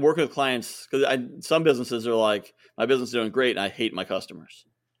working with clients, because some businesses are like, my business is doing great, and I hate my customers.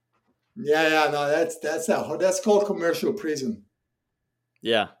 No, that's called commercial prison.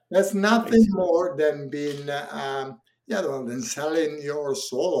 Yeah, that's nothing more than being than selling your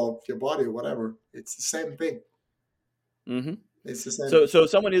soul or your body or whatever. It's the same thing. It's the same. So if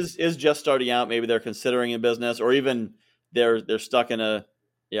someone is just starting out, maybe they're considering a business, or even they're stuck in a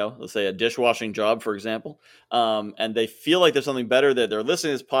let's say a dishwashing job, for example, and they feel like there's something better. That they're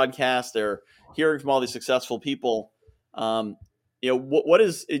listening to this podcast, they're hearing from all these successful people. What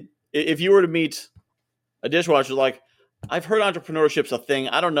is it, if you were to meet a dishwasher, like, I've heard entrepreneurship's a thing.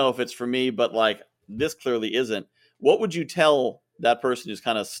 I don't know if it's for me, but like this clearly isn't. What would you tell that person who's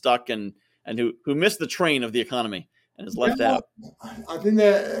kind of stuck and who missed the train of the economy and is left out? I think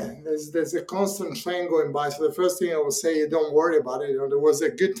that there's a constant train going by. So the first thing I would say, don't worry about it. There was a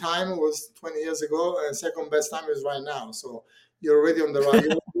good time, it was 20 years ago, and second best time is right now. So you're already on the right,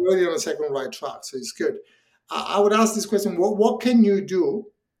 you're already on the second right track. So it's good. I would ask this question: what can you do,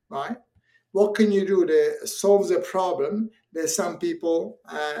 right? What can you do to solve the problem that some people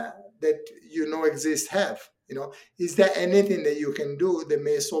that exist have? Is there anything that you can do that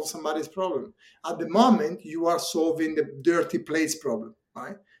may solve somebody's problem? At the moment, you are solving the dirty plates problem.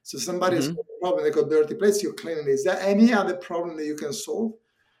 right? So somebody has Mm-hmm. a problem, they got dirty place, you clean it. Is there any other problem that you can solve?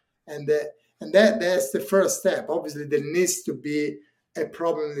 And that's the first step. Obviously, there needs to be a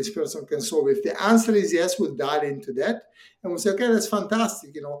problem this person can solve. If the answer is yes, we'll dive into that and we'll say, okay, that's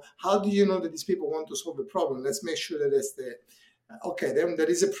fantastic. How do you know that these people want to solve the problem? Let's make sure that that's the okay. Then there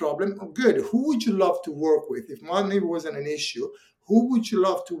is a problem. Oh, good. Who would you love to work with? If money wasn't an issue, who would you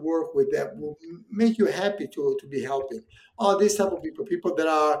love to work with that will make you happy to be helping? Oh, this type of people that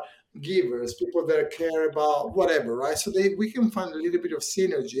are givers, people that care about whatever, right? So we can find a little bit of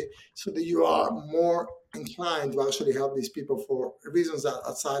synergy so that you are more inclined to actually help these people for reasons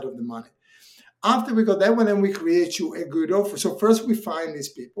outside of the money. After we got that one, then we create you a good offer. So first we find these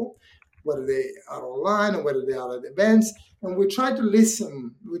people, whether they are online or whether they are at events, and we try to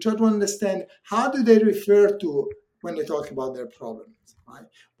listen. We try to understand how do they refer to when they talk about their problems, right?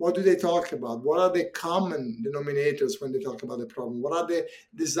 What do they talk about? What are the common denominators when they talk about the problem? What are the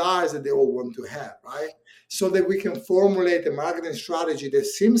desires that they all want to have, right? So that we can formulate a marketing strategy that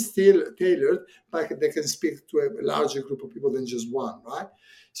seems still tailored, but they can speak to a larger group of people than just one, right?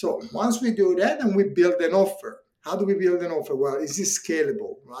 So once we do that, then we build an offer. How do we build an offer? Well, is it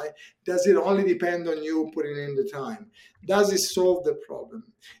scalable, right? Does it only depend on you putting in the time? Does it solve the problem?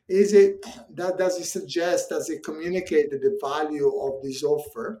 Does it suggest, does it communicate that the value of this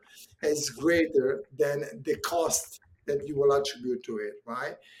offer is greater than the cost that you will attribute to it,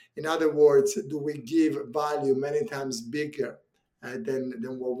 right? In other words, do we give value many times bigger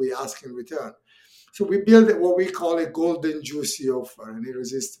than what we ask in return? So we build what we call a golden juicy offer, an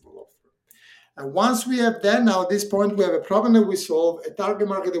irresistible offer. And once we have that, now at this point, we have a problem that we solve, a target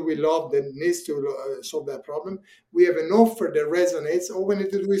market that we love that needs to solve that problem. We have an offer that resonates. All we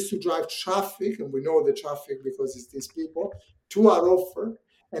need to do is to drive traffic, and we know the traffic because it's these people, to our offer.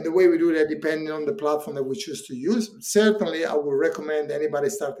 And the way we do that, depending on the platform that we choose to use. Certainly, I would recommend anybody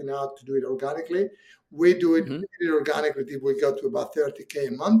starting out to do it organically. We do it organically till we got to about 30K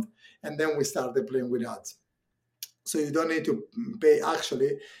a month, and then we started playing with ads. So you don't need to pay.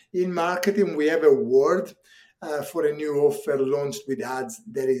 Actually, in marketing, we have a word for a new offer launched with ads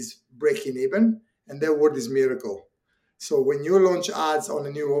that is breaking even, and that word is miracle. So when you launch ads on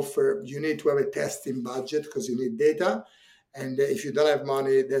a new offer, you need to have a testing budget because you need data. And if you don't have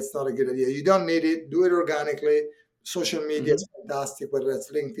money, that's not a good idea. You don't need it. Do it organically. Social media is fantastic, whether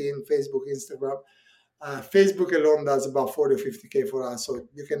that's LinkedIn, Facebook, Instagram. Facebook alone does about 40 or 50K for us, so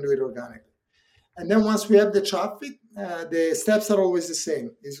you can do it organically. And then once we have the traffic, the steps are always the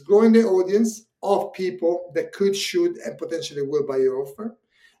same. It's growing the audience of people that could, should, and potentially will buy your offer.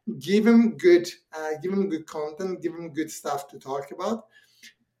 Give them good content, give them good stuff to talk about.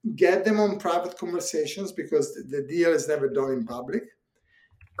 Get them on private conversations because the deal is never done in public.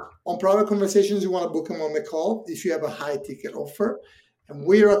 On private conversations, you want to book them on the call if you have a high ticket offer. And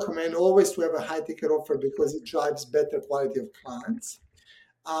we recommend always to have a high ticket offer because it drives better quality of clients.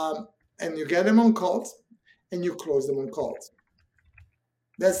 And you get them on calls and you close them on calls.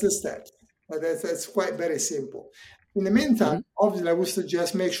 That's the steps. That's quite very simple. In the meantime, obviously, I would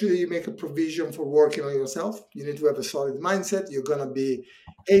suggest make sure that you make a provision for working on yourself. You need to have a solid mindset. You're going to be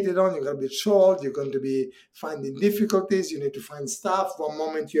hated on. You're going to be trolled. You're going to be finding difficulties. You need to find staff. One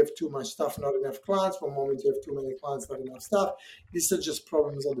moment you have too much staff, not enough clients. One moment you have too many clients, not enough staff. These are just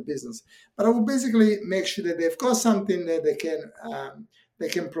problems of the business. But I will basically make sure that they've got something that they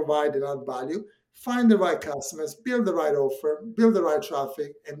can provide and add value. Find the right customers, build the right offer, build the right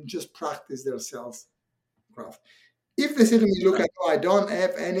traffic, and just practice their sales craft. If they say to me, look, I don't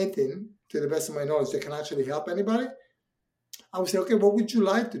have anything, to the best of my knowledge, that can actually help anybody, I would say, okay, what would you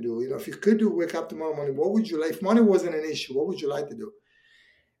like to do? If you could wake up tomorrow morning, what would you like? If money wasn't an issue, what would you like to do?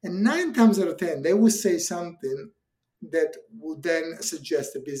 And 9 times out of 10, they would say something that would then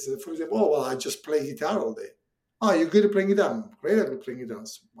suggest a business. For example, oh, well, I just play guitar all day. Oh, you're good at playing guitar? I'm great at playing guitar.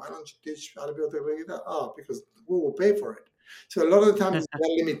 So why don't you teach other people to play guitar? Oh, because we will pay for it. So a lot of the times there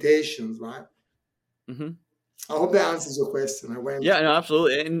are limitations, right? Mm-hmm. I hope that answers your question. Yeah, no,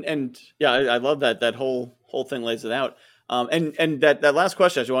 absolutely. And yeah, I love that whole thing lays it out. And that last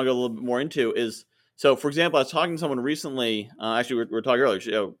question I just want to go a little bit more into is, so for example, I was talking to someone recently, actually we were talking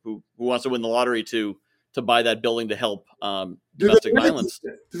earlier, who wants to win the lottery to buy that building to help domestic violence.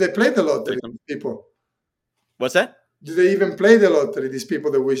 Do they play the lottery, people? What's that? Do they even play the lottery, these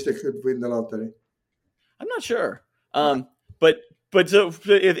people that wish they could win the lottery? I'm not sure. But so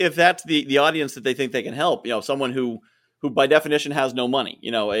if that's the audience that they think they can help, someone who by definition has no money,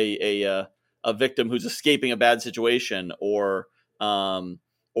 a victim who's escaping a bad situation, or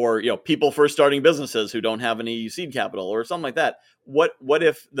people first starting businesses who don't have any seed capital or something like that. What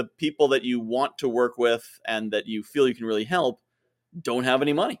if the people that you want to work with and that you feel you can really help don't have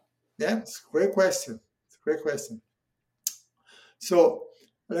any money? Yeah, it's a great question. It's a great question. So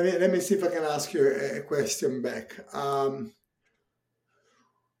let me see if I can ask you a question back.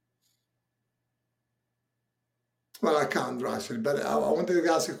 Well, I can't actually, but I wanted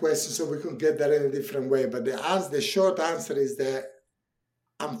to ask a question so we can get that in a different way. But the short answer is that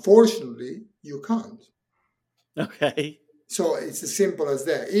unfortunately you can't. Okay. So it's as simple as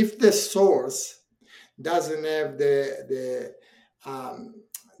that. If the source doesn't have the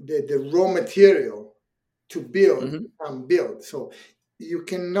raw material to build, Mm-hmm. you can't build. So you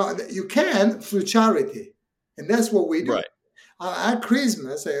can through charity, and that's what we do. Right. At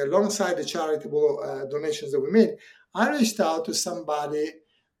Christmas, alongside the charitable donations that we made, I reached out to somebody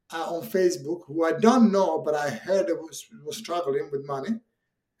on Facebook who I don't know, but I heard was struggling with money,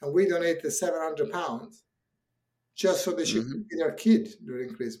 and we donated £700 just so that she could feed her kid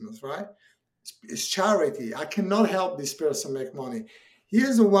during Christmas, right? It's charity. I cannot help this person make money.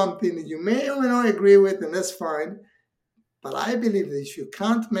 Here's the one thing that you may or may not agree with, and that's fine. But I believe that if you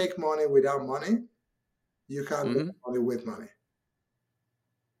can't make money without money, you can't make money with money.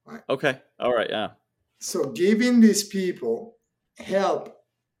 Right? Okay. All right. Yeah. So giving these people help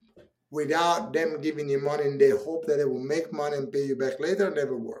without them giving you money and they hope that they will make money and pay you back later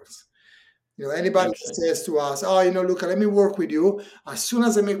never works. Anybody says to us, oh, Luca, let me work with you. As soon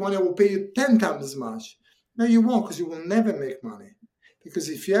as I make money, I will pay you 10 times as much. No, you won't, because you will never make money. Because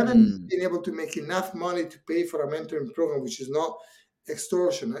if you haven't been able to make enough money to pay for a mentoring program, which is not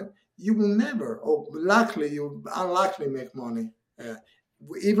extortionate, you will never, or you unlikely make money,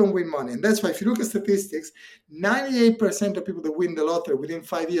 even with money. And that's why if you look at statistics, 98% of people that win the lottery within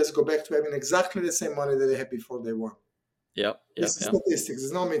 5 years go back to having exactly the same money that they had before they won. Yep. This is statistics.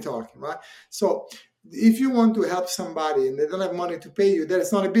 It's not me talking, right? So if you want to help somebody and they don't have money to pay you, that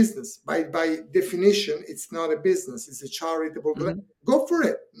is not a business. By definition, it's not a business. It's a charitable. Go for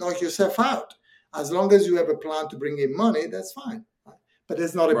it. Knock yourself out. As long as you have a plan to bring in money, that's fine. Right? But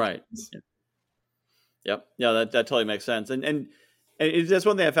it's not a business. Yep. Yeah, that totally makes sense. And that's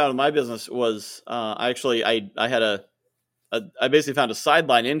one thing I found in my business was I had I basically found a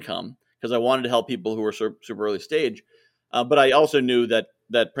sideline income because I wanted to help people who were super early stage. But I also knew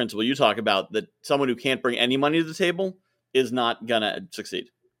that principle you talk about, that someone who can't bring any money to the table is not going to succeed.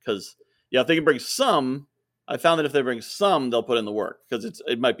 Because if they can bring some, I found that if they bring some, they'll put in the work because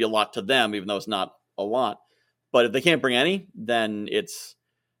it might be a lot to them, even though it's not a lot. But if they can't bring any, then it's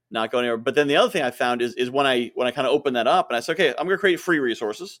not going anywhere. But then the other thing I found is when I kind of opened that up and I said, okay, I'm going to create free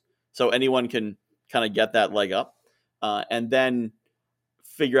resources so anyone can kind of get that leg up, and then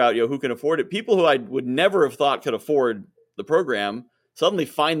figure out who can afford it. People who I would never have thought could afford the program suddenly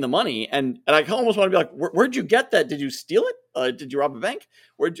find the money, and I almost want to be like, where'd you get that? Did you steal it? Did you rob a bank?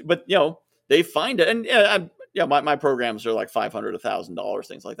 But they find it, and my programs are like $500, $1,000,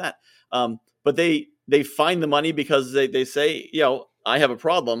 things like that. But they find the money because they say, I have a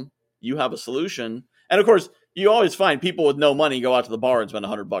problem, you have a solution, and of course you always find people with no money go out to the bar and spend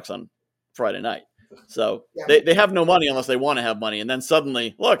 $100 on Friday night. So they have no money unless they want to have money, and then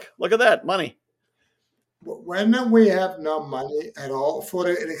suddenly look at that money. When we have no money at all for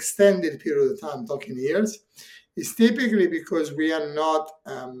an extended period of time, talking years, it's typically because we are not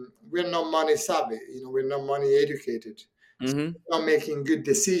money savvy. We're not money educated. So we're not making good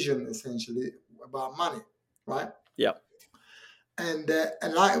decisions essentially about money, right? Yeah. And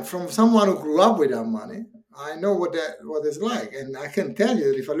like from someone who grew up without money, I know what it's like, and I can tell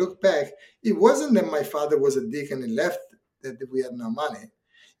you that if I look back, it wasn't that my father was a dick and he left that we had no money.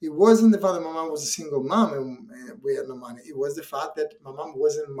 It wasn't the fact that my mom was a single mom and we had no money. It was the fact that my mom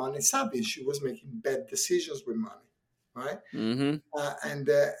wasn't money savvy. She was making bad decisions with money, right? And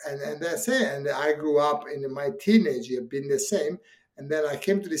that's it. And I grew up in my teenage year being the same. And then I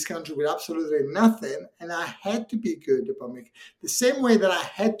came to this country with absolutely nothing, and I had to be good about making the same way that I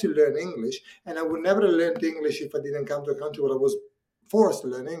had to learn English, and I would never have learned English if I didn't come to a country where I was forced to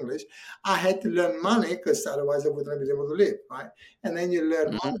learn English. I had to learn money because otherwise I wouldn't have been able to live, right? And then you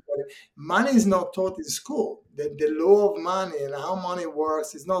learn money. But money is not taught in school. The law of money and how money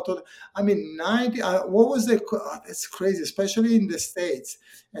works is not taught. I mean, it's crazy, especially in the States,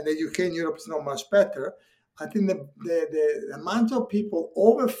 and the UK and Europe is not much better. I think the amount of people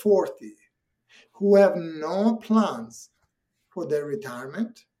over 40 who have no plans for their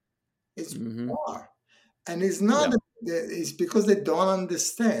retirement is far. And it's not it's because they don't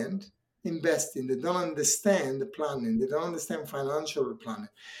understand investing, they don't understand the planning, they don't understand financial planning.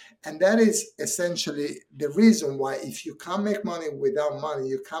 And that is essentially the reason why if you can't make money without money,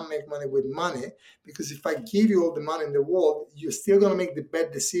 you can't make money with money. Because if I give you all the money in the world, you're still going to make the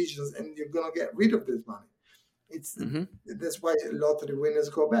bad decisions and you're going to get rid of this money. It's Mm-hmm. That's why a lot of the winners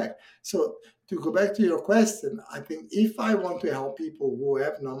go back. So to go back to your question, I think if I want to help people who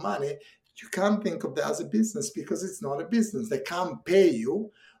have no money, you can't think of that as a business because it's not a business. They can't pay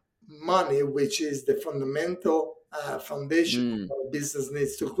you money, which is the fundamental foundation Mm. of a business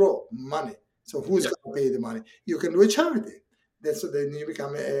needs to grow. Money. So who's Yep. going to pay the money? You can do a charity. That's what then you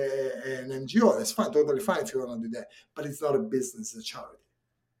become an NGO. That's fine, totally fine if you want to do that. But it's not a business, it's a charity.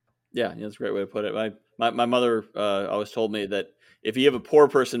 Yeah, that's a great way to put it. My mother always told me that if you give a poor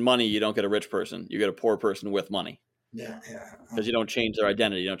person money, you don't get a rich person. You get a poor person with money. Yeah. Because you don't change their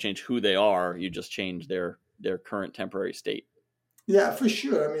identity, you don't change who they are. You just change their current temporary state. Yeah, for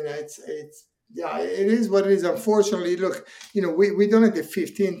sure. I mean, it's yeah, it is what it is. Unfortunately, look, we donated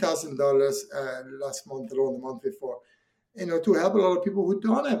 $15,000 last month alone, the month before, to help a lot of people who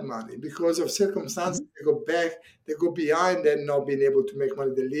don't have money because of circumstances. Mm-hmm. They go behind and not being able to make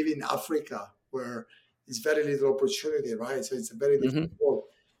money. They live in Africa where there's very little opportunity, right? So it's a very Mm-hmm. difficult world.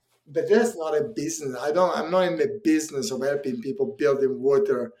 But that's not a business. I'm not in the business of helping people building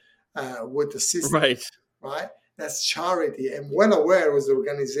water system, Right. right? That's charity. And well aware was the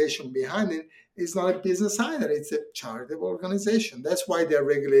organization behind it. It's not a business either. It's a charitable organization. That's why they're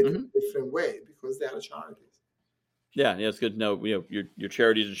regulated Mm-hmm. a different way because they are charities. Yeah, it's good to know. Your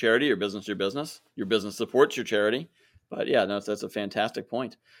charity is a charity. Your business is your business. Your business supports your charity. But yeah, no, that's a fantastic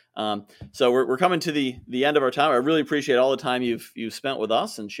point. So we're coming to the end of our time. I really appreciate all the time you've spent with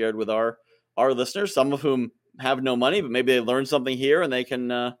us and shared with our listeners. Some of whom have no money, but maybe they learned something here and they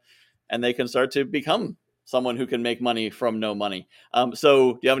can start to become someone who can make money from no money.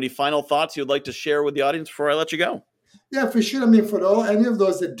 So do you have any final thoughts you'd like to share with the audience before I let you go? Yeah, for sure. I mean, for any of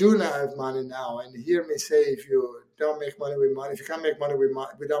those that do not have money now, and hear me say, if you don't make money with money, if you can't make money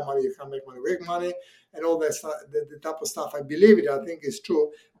without money, you can't make money with money, and all that stuff, the type of stuff. I believe it. I think it's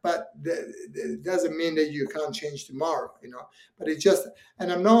true, but it doesn't mean that you can't change tomorrow. But it just,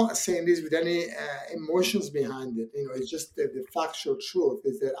 and I'm not saying this with any emotions behind it. It's just the factual truth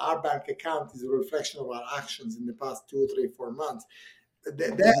is that our bank account is a reflection of our actions in the past 2, 3, 4 months.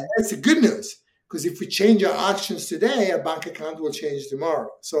 Mm-hmm. That's the good news. Because if we change our actions today, our bank account will change tomorrow.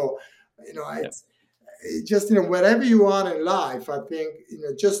 So, it's just, wherever you are in life, I think,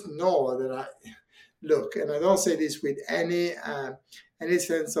 just know that look, and I don't say this with any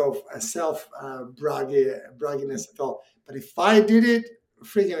sense of self bragginess at all. But if I did it,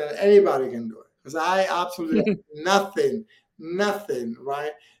 freaking anybody can do it. Because I absolutely have nothing,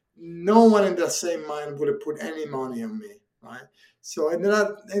 right? No one in the same mind would have put any money on me, right? So, and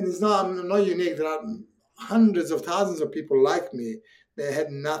I'm not unique. There are hundreds of thousands of people like me that had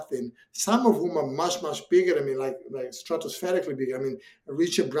nothing. Some of whom are much, much bigger than me, like stratospherically bigger. I mean,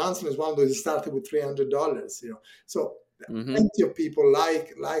 Richard Branson is one of those who started with $300. So Mm-hmm. plenty of people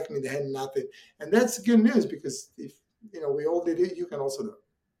like me that had nothing, and that's good news because if we all did it, you can also do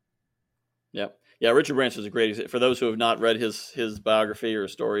it. Yeah. Richard Branson is a great. For those who have not read his biography or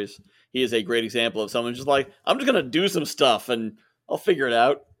stories, he is a great example of someone just like, I'm just gonna do some stuff and I'll figure it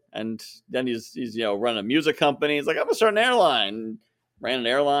out. And then he's running a music company. He's like, I'm gonna start an airline. Ran an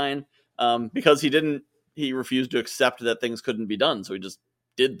airline because he refused to accept that things couldn't be done, so he just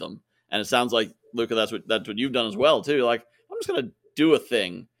did them. And it sounds like, Luca, that's what you've done as well too. You're like, I'm just gonna do a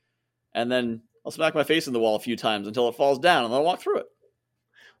thing, and then I'll smack my face in the wall a few times until it falls down, and then I'll walk through it.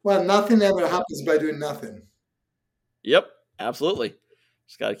 Well, nothing ever happens by doing nothing. Yep, absolutely.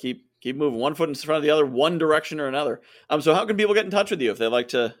 Just got to keep moving, one foot in front of the other, one direction or another. So how can people get in touch with you if they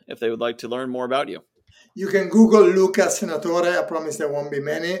would like to learn more about you? You can Google Luca Senatore. I promise there won't be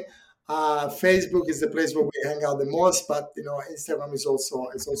many. Facebook is the place where we hang out the most, but Instagram is also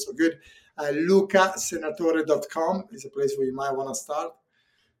good. LucaSenatore.com is a place where you might want to start.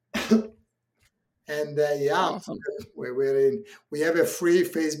 And Awesome. we have a free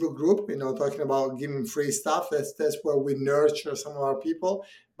Facebook group, talking about giving free stuff. That's where we nurture some of our people,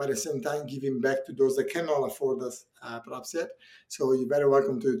 but at the same time giving back to those that cannot afford us, perhaps yet. So you're very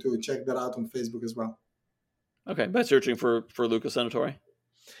welcome to check that out on Facebook as well. Okay, by searching for Luca Senatore.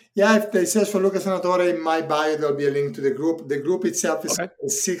 Yeah, if they search for Luca Senatore in my bio, there'll be a link to the group. The group itself is a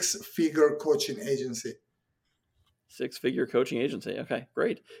 6-figure coaching agency. 6-figure coaching agency. Okay,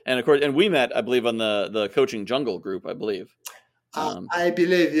 great. And of course, and we met, I believe, on the Coaching Jungle group, I believe. I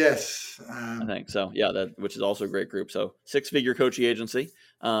believe, yes. I think so. Yeah, which is also a great group. So 6-figure coaching agency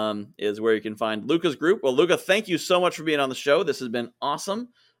is where you can find Luca's group. Well, Luca, thank you so much for being on the show. This has been awesome.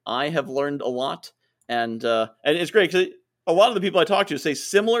 I have learned a lot, and it's great because a lot of the people I talk to say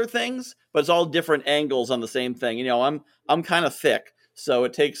similar things, but it's all different angles on the same thing. I'm kind of thick. So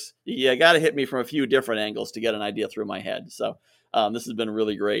you got to hit me from a few different angles to get an idea through my head. So this has been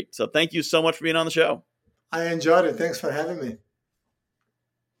really great. So thank you so much for being on the show. I enjoyed it. Thanks for having me.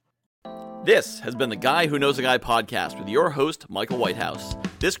 This has been the Guy Who Knows a Guy podcast with your host, Michael Whitehouse.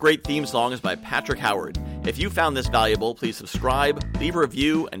 This great theme song is by Patrick Howard. If you found this valuable, please subscribe, leave a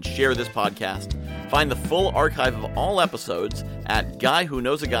review, and share this podcast. Find the full archive of all episodes at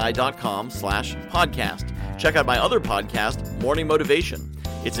guywhoknowsaguy.com/podcast. Check out my other podcast, Morning Motivation.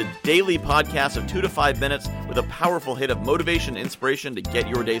 It's a daily podcast of 2 to 5 minutes with a powerful hit of motivation and inspiration to get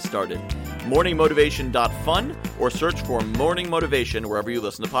your day started. morningmotivation.fun or search for Morning Motivation wherever you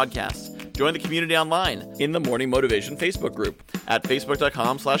listen to podcasts. Join the community online in the Morning Motivation Facebook group at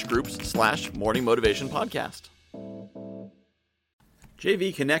facebook.com/groups/Morning Motivation Podcast.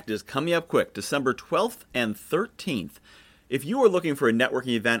 JV Connect is coming up quick, December 12th and 13th. If you are looking for a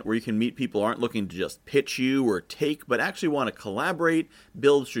networking event where you can meet people who aren't looking to just pitch you or take, but actually want to collaborate,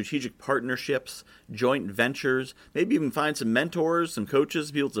 build strategic partnerships, joint ventures, maybe even find some mentors, some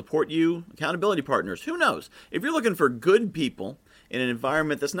coaches, people to support you, accountability partners, who knows? If you're looking for good people in an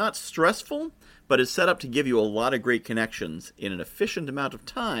environment that's not stressful, but is set up to give you a lot of great connections in an efficient amount of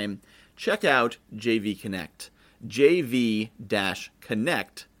time, check out JV Connect.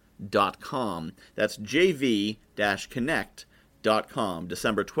 jv-connect.com. That's jv-connect.com.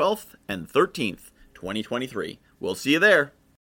 December 12th and 13th, 2023. We'll see you there.